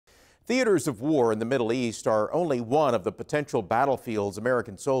Theaters of war in the Middle East are only one of the potential battlefields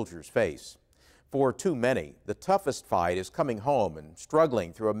American soldiers face. For too many, the toughest fight is coming home and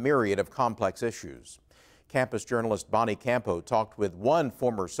struggling through a myriad of complex issues. Campus journalist Campo talked with one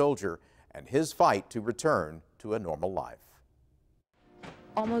former soldier and his fight to return to a normal life.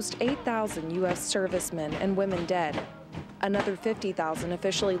 Almost 8,000 U.S. servicemen and women dead. Another 50,000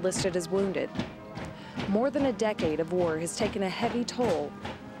 officially listed as wounded. More than a decade of war has taken a heavy toll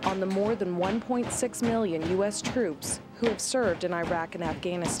on the more than 1.6 million U.S. troops who have served in Iraq and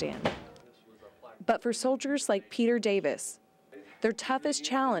Afghanistan. But for soldiers like Peter Davis, their toughest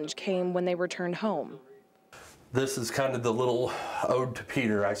challenge came when they returned home. This is kind of the little ode to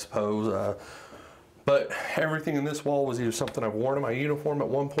Peter, I suppose. But everything in this wall was either something I've worn in my uniform at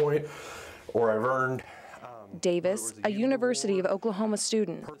one point or I've earned. Davis, a University of Oklahoma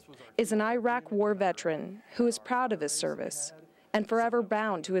student, is an Iraq war veteran who is proud of his service and forever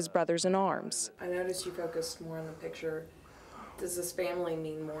bound to his brothers in arms. I noticed you focused more on the picture. Does this family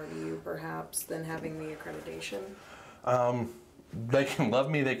mean more to you, perhaps, than having the accreditation? They can love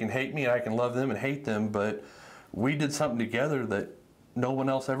me, they can hate me, I can love them and hate them, but we did something together that no one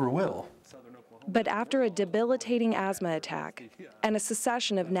else ever will. But after a debilitating asthma attack and a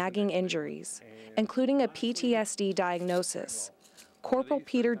succession of nagging injuries, including a PTSD diagnosis, Corporal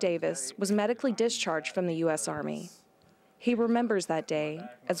Peter Davis was medically discharged from the U.S. Army. He remembers that day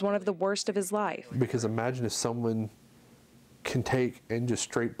as one of the worst of his life. Because imagine if someone can take and just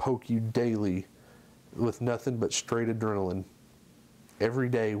straight poke you daily with nothing but straight adrenaline every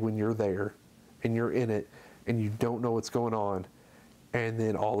day when you're there and you're in it and you don't know what's going on, and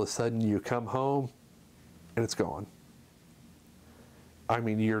then all of a sudden you come home and it's gone. I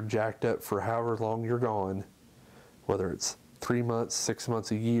mean, you're jacked up for however long you're gone, whether it's 3 months, 6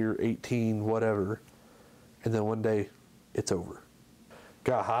 months, a year, 18, whatever, and then one day it's over.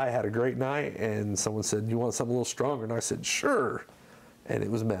 Got high, had a great night, and someone said, "You want something a little stronger?" And I said, "Sure." And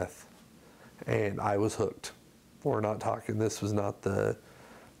it was meth. And I was hooked. We're not talking, this is not the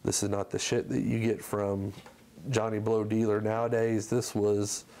shit that you get from Johnny Blow dealer nowadays. This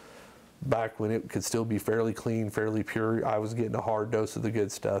was back when it could still be fairly clean, fairly pure. I was getting a hard dose of the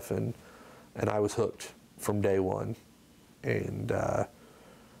good stuff, and I was hooked from day one. And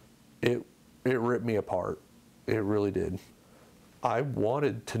it ripped me apart. It really did. I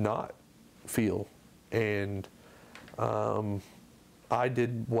wanted to not feel, and I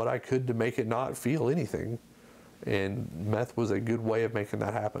did what I could to make it not feel anything, and meth was a good way of making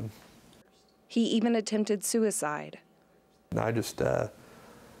that happen. He even attempted suicide. And I just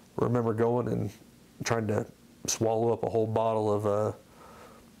remember going and trying to swallow up a whole bottle of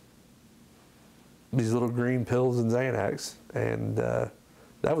these little green pills and Xanax, and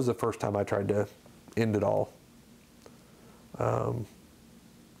that was the first time I tried to end it all.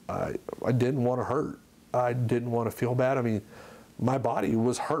 I didn't want to hurt. I didn't want to feel bad. I mean, my body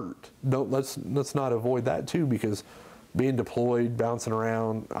was hurt. Let's not avoid that too, because being deployed, bouncing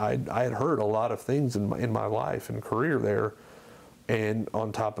around, I had hurt a lot of things in my life and career there, and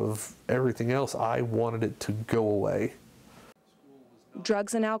on top of everything else, I wanted it to go away.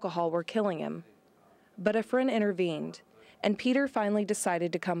 Drugs and alcohol were killing him, but a friend intervened, and Peter finally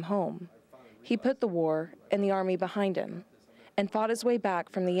decided to come home. He put the war and the Army behind him and fought his way back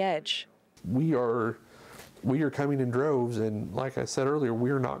from the edge. We are coming in droves, and like I said earlier,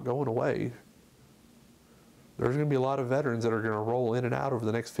 we're not going away. There's going to be a lot of veterans that are going to roll in and out over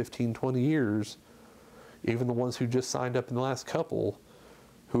the next 15, 20 years, even the ones who just signed up in the last couple,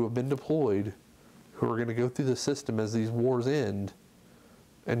 who have been deployed, who are going to go through the system as these wars end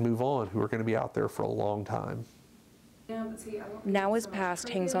and move on, who are going to be out there for a long time. Now his past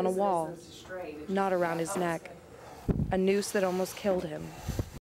hangs on a wall, not around his neck, a noose that almost killed him.